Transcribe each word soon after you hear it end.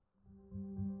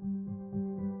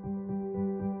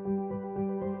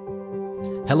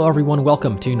Hello everyone,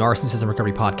 welcome to Narcissism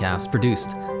Recovery Podcast, produced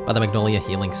by the Magnolia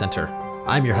Healing Center.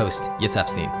 I'm your host, Yitz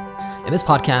Epstein. In this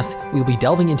podcast, we'll be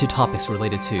delving into topics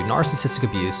related to narcissistic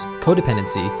abuse,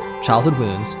 codependency, childhood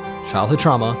wounds, childhood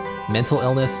trauma, mental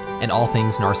illness, and all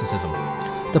things narcissism.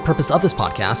 The purpose of this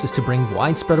podcast is to bring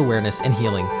widespread awareness and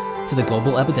healing to the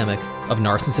global epidemic of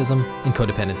narcissism and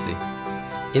codependency.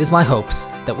 It is my hopes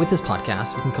that with this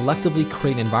podcast, we can collectively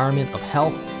create an environment of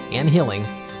health and healing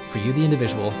for you, the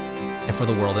individual, and for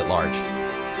the world at large.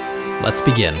 Let's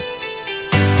begin.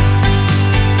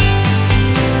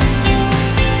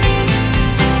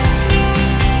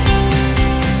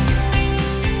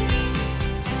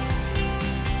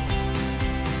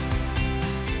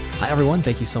 Hi everyone,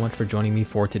 thank you so much for joining me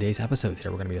for today's episode. Today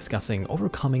we're going to be discussing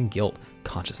overcoming guilt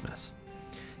consciousness.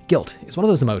 Guilt is one of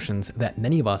those emotions that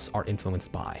many of us are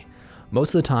influenced by.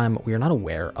 Most of the time, we are not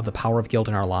aware of the power of guilt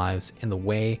in our lives and the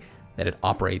way that it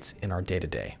operates in our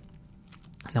day-to-day.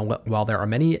 Now, while there are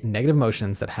many negative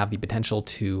emotions that have the potential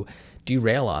to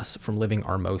derail us from living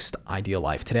our most ideal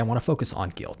life, today I want to focus on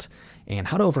guilt and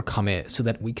how to overcome it so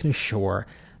that we can ensure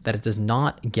that it does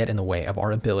not get in the way of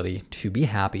our ability to be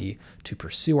happy, to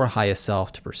pursue our highest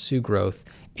self, to pursue growth,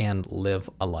 and live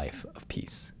a life of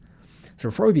peace. So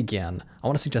before we begin, I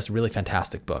want to suggest a really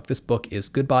fantastic book. This book is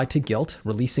Goodbye to Guilt,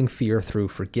 Releasing Fear Through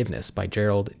Forgiveness by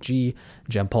Gerald G.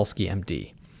 Jampolsky,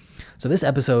 MD. So this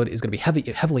episode is going to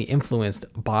be heavily influenced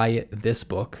by this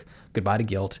book, Goodbye to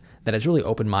Guilt, that has really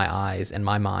opened my eyes and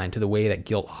my mind to the way that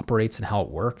guilt operates and how it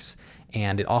works.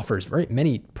 And it offers very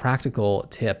many practical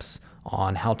tips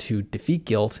on how to defeat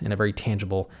guilt in a very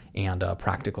tangible and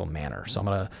practical manner. So I'm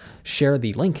going to share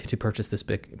the link to purchase this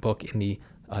book in the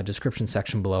description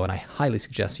section below, and I highly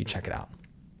suggest you check it out.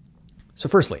 So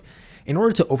firstly, in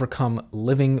order to overcome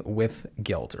living with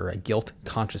guilt or a guilt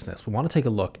consciousness, we want to take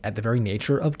a look at the very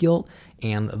nature of guilt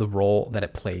and the role that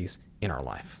it plays in our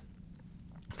life.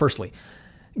 Firstly,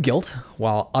 guilt,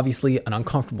 while obviously an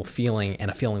uncomfortable feeling and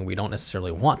a feeling we don't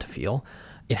necessarily want to feel,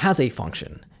 it has a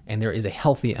function, and there is a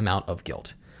healthy amount of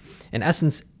guilt. In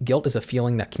essence, guilt is a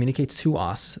feeling that communicates to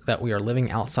us that we are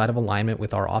living outside of alignment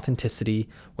with our authenticity,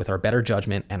 with our better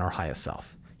judgment, and our highest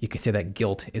self. You could say that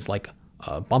guilt is like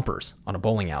bumpers on a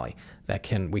bowling alley that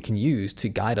we can use to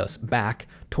guide us back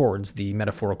towards the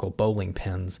metaphorical bowling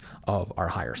pins of our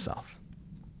higher self.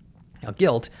 Now,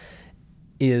 guilt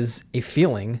is a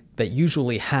feeling that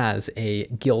usually has a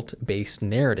guilt-based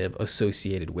narrative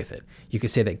associated with it. You could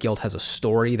say that guilt has a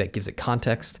story that gives it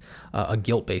context, a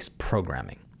guilt-based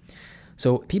programming.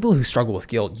 So people who struggle with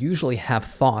guilt usually have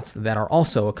thoughts that are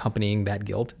also accompanying that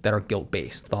guilt that are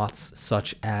guilt-based. Thoughts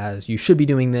such as, you should be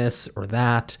doing this or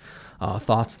that.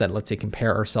 Thoughts that, let's say,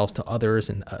 compare ourselves to others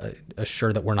and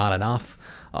assure that we're not enough.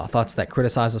 Thoughts that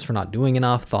criticize us for not doing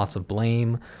enough. Thoughts of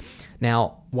blame.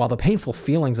 Now, while the painful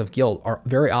feelings of guilt are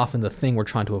very often the thing we're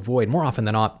trying to avoid, more often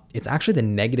than not, it's actually the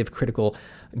negative, critical,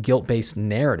 guilt-based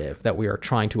narrative that we are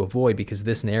trying to avoid, because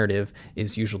this narrative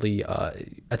is usually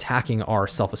attacking our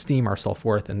self-esteem, our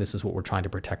self-worth, and this is what we're trying to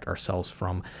protect ourselves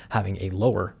from, having a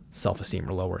lower self-esteem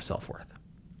or lower self-worth.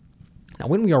 Now,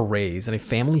 when we are raised in a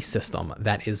family system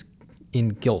that is in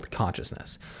guilt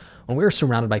consciousness, when we are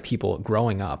surrounded by people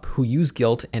growing up who use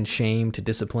guilt and shame to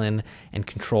discipline and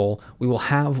control, we will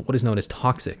have what is known as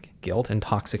toxic guilt and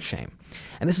toxic shame.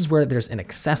 And this is where there's an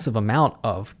excessive amount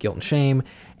of guilt and shame,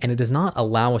 and it does not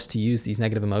allow us to use these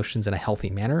negative emotions in a healthy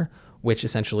manner, which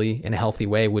essentially in a healthy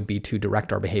way would be to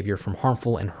direct our behavior from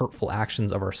harmful and hurtful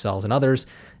actions of ourselves and others,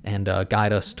 and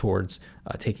guide us towards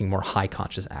taking more high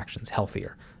conscious actions,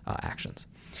 healthier actions.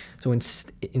 So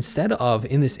instead of,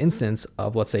 in this instance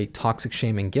of, let's say, toxic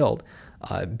shame and guilt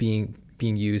being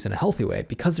used in a healthy way,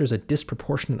 because there's a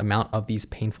disproportionate amount of these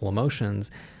painful emotions,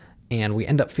 and we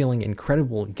end up feeling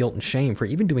incredible guilt and shame for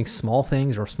even doing small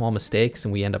things or small mistakes,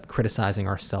 and we end up criticizing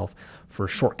ourselves for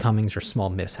shortcomings or small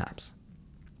mishaps.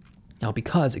 Now,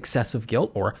 because excessive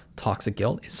guilt or toxic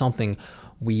guilt is something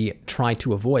we try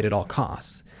to avoid at all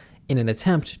costs, in an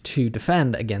attempt to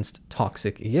defend against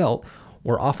toxic guilt,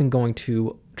 we're often going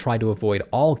to try to avoid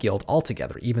all guilt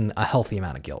altogether, even a healthy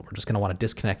amount of guilt. We're just going to want to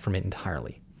disconnect from it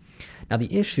entirely. Now,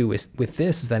 the issue with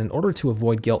this is that in order to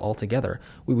avoid guilt altogether,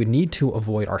 we would need to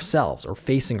avoid ourselves or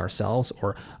facing ourselves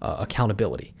or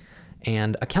accountability.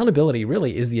 And accountability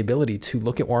really is the ability to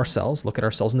look at ourselves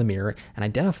in the mirror and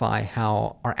identify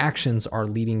how our actions are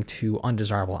leading to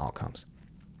undesirable outcomes.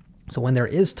 So when there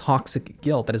is toxic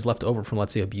guilt that is left over from,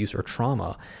 let's say, abuse or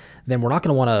trauma, then we're not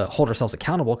going to want to hold ourselves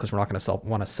accountable because we're not going to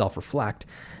want to self-reflect.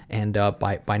 And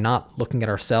by not looking at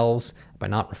ourselves, by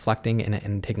not reflecting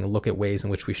and taking a look at ways in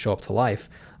which we show up to life,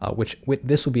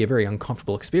 this would be a very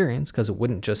uncomfortable experience because it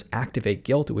wouldn't just activate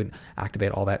guilt, it would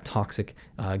activate all that toxic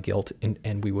guilt,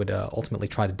 and we would ultimately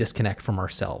try to disconnect from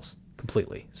ourselves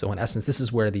completely. So in essence, this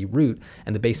is where the root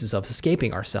and the basis of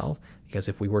escaping ourselves, because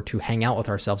if we were to hang out with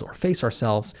ourselves or face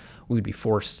ourselves, we would be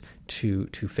forced to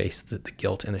face the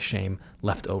guilt and the shame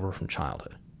left over from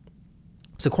childhood.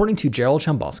 So according to Gerald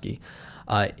Chomsky,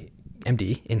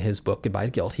 MD, in his book, Goodbye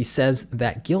to Guilt, he says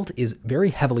that guilt is very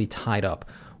heavily tied up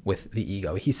with the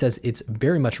ego. He says it's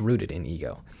very much rooted in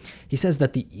ego. He says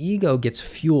that the ego gets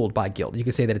fueled by guilt. You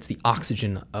could say that it's the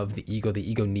oxygen of the ego. The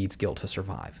ego needs guilt to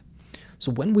survive.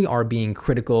 So when we are being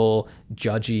critical,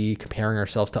 judgy, comparing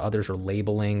ourselves to others, or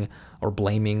labeling or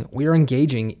blaming, we are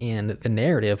engaging in the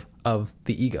narrative of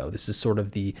the ego. This is sort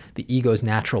of the ego's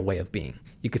natural way of being.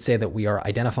 You could say that we are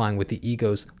identifying with the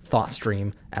ego's thought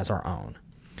stream as our own.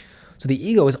 So the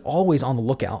ego is always on the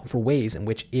lookout for ways in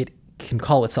which it can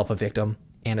call itself a victim,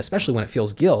 and especially when it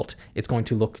feels guilt, it's going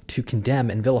to look to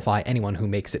condemn and vilify anyone who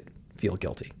makes it feel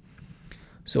guilty.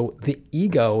 So the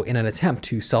ego, in an attempt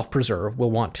to self-preserve, will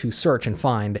want to search and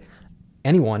find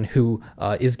anyone who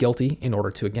is guilty in order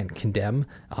to, again, condemn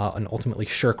and ultimately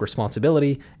shirk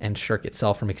responsibility and shirk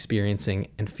itself from experiencing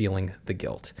and feeling the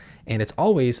guilt. And it's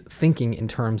always thinking in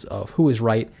terms of who is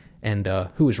right and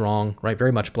who is wrong, right?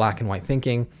 Very much black and white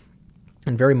thinking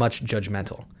and very much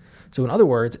judgmental. So in other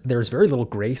words, there's very little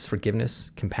grace,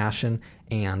 forgiveness, compassion,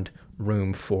 and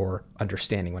room for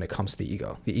understanding when it comes to the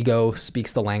ego. The ego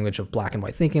speaks the language of black and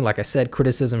white thinking, like I said,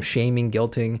 criticism, shaming,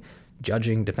 guilting,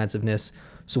 judging, defensiveness.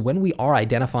 So when we are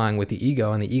identifying with the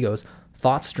ego and the ego's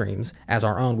thought streams as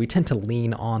our own, we tend to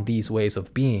lean on these ways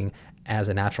of being as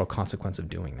a natural consequence of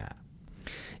doing that.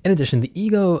 In addition, the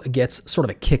ego gets sort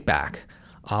of a kickback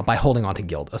by holding on to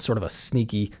guilt, a sort of a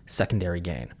sneaky secondary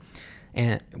gain.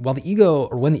 And when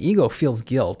the ego feels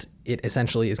guilt, it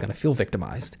essentially is going to feel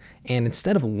victimized. And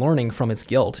instead of learning from its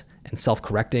guilt and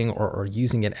self-correcting or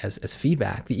using it as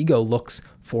feedback, the ego looks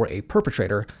for a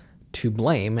perpetrator to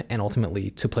blame and ultimately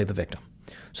to play the victim.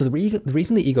 So the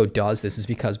reason the ego does this is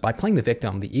because by playing the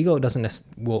victim, the ego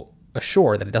will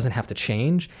assure that it doesn't have to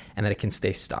change and that it can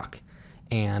stay stuck.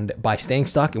 And by staying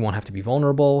stuck, it won't have to be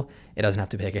vulnerable. It doesn't have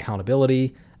to take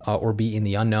accountability or be in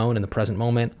the unknown in the present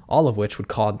moment, all of which would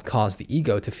cause the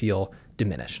ego to feel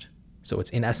diminished. So it's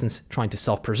in essence trying to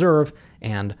self-preserve,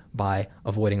 and by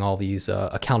avoiding all these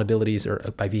accountabilities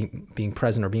or by being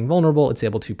present or being vulnerable, it's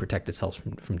able to protect itself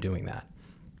from doing that.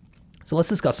 So let's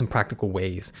discuss some practical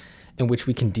ways in which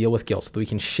we can deal with guilt so that we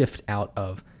can shift out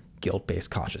of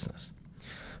guilt-based consciousness.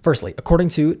 Firstly, according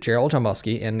to Gerald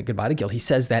Chomsky in Goodbye to Guilt, he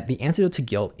says that the antidote to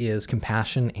guilt is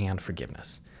compassion and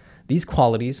forgiveness. These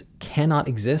qualities cannot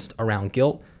exist around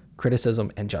guilt, criticism,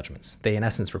 and judgments. They, in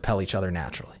essence, repel each other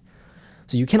naturally.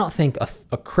 So you cannot think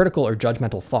a critical or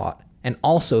judgmental thought and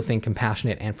also think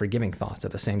compassionate and forgiving thoughts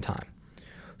at the same time.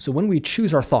 So when we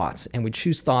choose our thoughts and we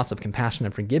choose thoughts of compassion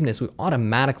and forgiveness, we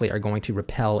automatically are going to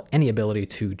repel any ability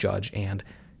to judge and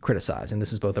criticize. And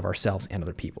this is both of ourselves and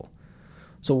other people.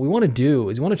 So what we want to do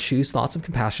is we want to choose thoughts of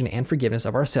compassion and forgiveness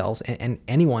of ourselves and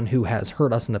anyone who has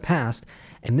hurt us in the past.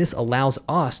 And this allows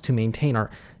us to maintain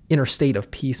our inner state of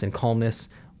peace and calmness,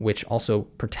 which also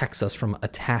protects us from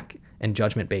attack and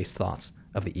judgment-based thoughts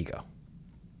of the ego.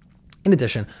 In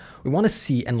addition, we want to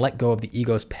see and let go of the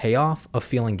ego's payoff of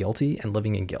feeling guilty and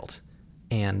living in guilt.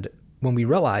 And when we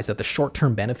realize that the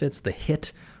short-term benefits, the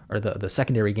hit, or the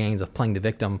secondary gains of playing the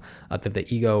victim that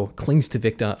the ego clings to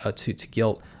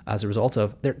guilt as a result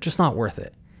of, they're just not worth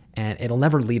it. And it'll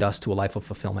never lead us to a life of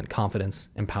fulfillment, confidence,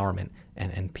 empowerment,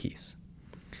 and peace.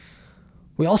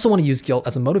 We also want to use guilt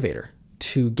as a motivator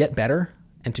to get better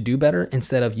and to do better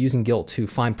instead of using guilt to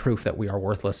find proof that we are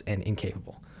worthless and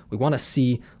incapable. We want to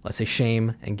see, let's say,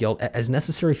 shame and guilt as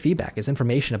necessary feedback, as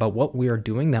information about what we are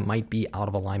doing that might be out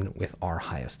of alignment with our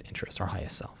highest interests, our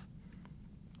highest self.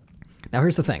 Now,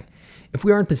 here's the thing. If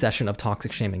we are in possession of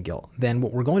toxic shame and guilt, then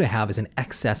what we're going to have is an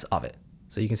excess of it.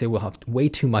 So you can say we'll have way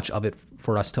too much of it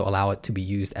for us to allow it to be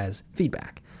used as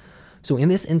feedback. So in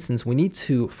this instance, we need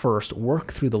to first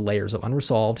work through the layers of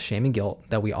unresolved shame and guilt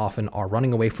that we often are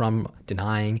running away from,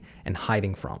 denying, and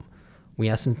hiding from. We,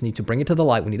 in essence, need to bring it to the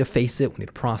light. We need to face it. We need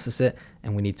to process it.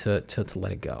 And we need to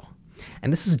let it go.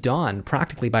 And this is done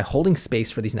practically by holding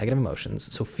space for these negative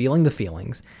emotions, so feeling the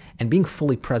feelings and being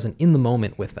fully present in the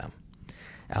moment with them.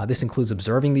 This includes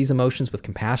observing these emotions with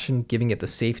compassion, giving it the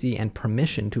safety and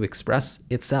permission to express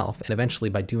itself. And eventually,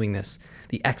 by doing this,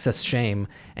 the excess shame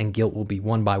and guilt will be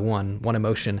one by one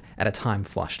emotion at a time,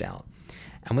 flushed out.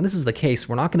 And when this is the case,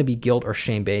 we're not going to be guilt or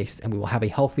shame based, and we will have a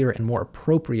healthier and more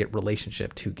appropriate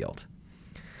relationship to guilt.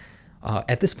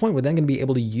 At this point, we're then going to be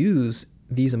able to use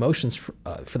these emotions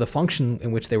for the function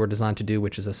in which they were designed to do,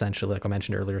 which is essentially, like I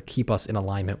mentioned earlier, keep us in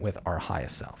alignment with our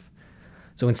highest self.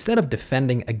 So instead of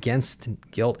defending against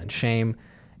guilt and shame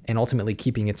and ultimately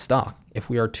keeping it stuck, if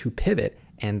we are to pivot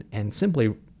and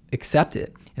simply accept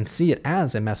it and see it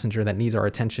as a messenger that needs our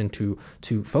attention to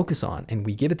focus on, and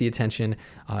we give it the attention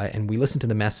and we listen to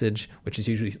the message, which is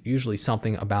usually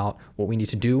something about what we need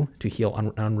to do to heal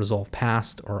unresolved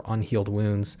past or unhealed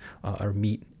wounds or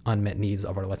meet unmet needs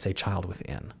of our, let's say, child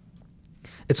within.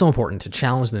 It's so important to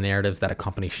challenge the narratives that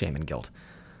accompany shame and guilt.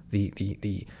 The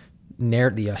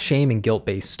shame and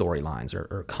guilt-based storylines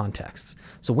or contexts.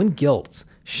 So when guilt,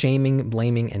 shaming,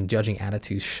 blaming, and judging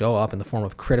attitudes show up in the form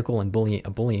of critical and a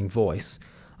bullying voice,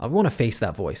 we want to face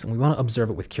that voice and we want to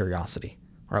observe it with curiosity.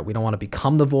 All right, we don't want to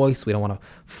become the voice, we don't want to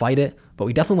fight it, but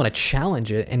we definitely want to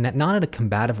challenge it, and not in a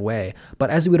combative way, but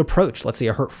as we would approach, let's say,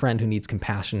 a hurt friend who needs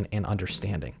compassion and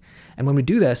understanding. And when we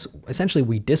do this, essentially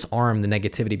we disarm the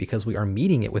negativity because we are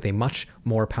meeting it with a much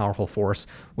more powerful force,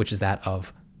 which is that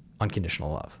of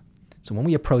unconditional love. So when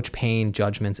we approach pain,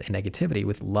 judgments, and negativity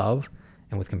with love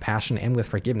and with compassion and with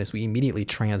forgiveness, we immediately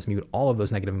transmute all of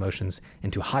those negative emotions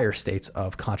into higher states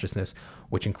of consciousness,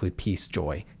 which include peace,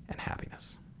 joy, and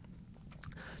happiness.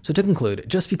 So to conclude,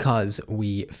 just because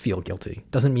we feel guilty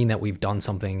doesn't mean that we've done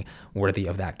something worthy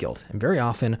of that guilt. And very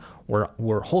often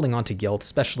we're holding on to guilt,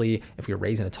 especially if we were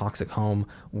raised in a toxic home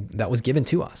that was given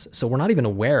to us. So we're not even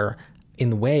aware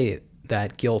in the way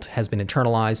that guilt has been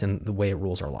internalized and the way it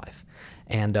rules our life.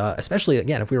 And especially,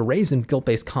 again, if we were raised in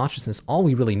guilt-based consciousness, all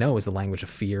we really know is the language of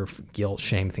fear, guilt,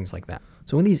 shame, things like that.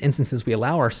 So in these instances, we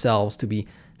allow ourselves to be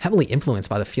heavily influenced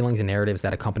by the feelings and narratives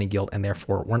that accompany guilt, and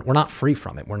therefore we're not free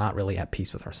from it. We're not really at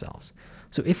peace with ourselves.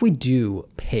 So if we do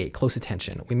pay close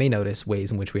attention, we may notice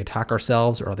ways in which we attack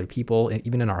ourselves or other people, and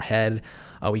even in our head.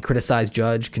 We criticize,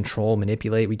 judge, control,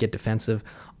 manipulate, we get defensive,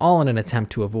 all in an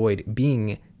attempt to avoid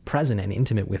being present and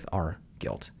intimate with our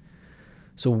guilt.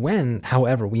 So when,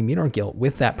 however, we meet our guilt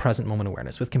with that present moment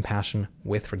awareness, with compassion,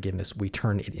 with forgiveness, we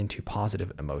turn it into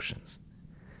positive emotions.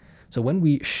 So when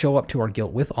we show up to our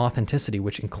guilt with authenticity,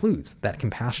 which includes that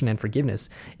compassion and forgiveness,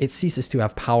 it ceases to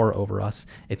have power over us.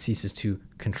 It ceases to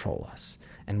control us.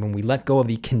 And when we let go of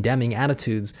the condemning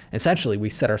attitudes, essentially we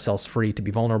set ourselves free to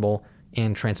be vulnerable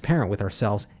and transparent with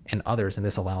ourselves and others. And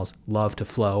this allows love to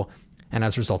flow. And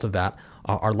as a result of that,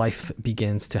 our life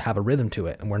begins to have a rhythm to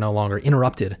it. And we're no longer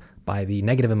interrupted by the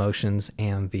negative emotions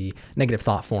and the negative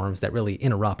thought forms that really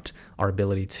interrupt our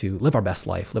ability to live our best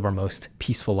life, live our most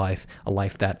peaceful life, a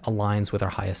life that aligns with our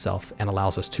highest self and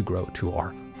allows us to grow to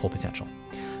our full potential.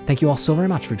 Thank you all so very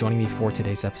much for joining me for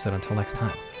today's episode. Until next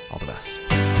time, all the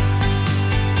best.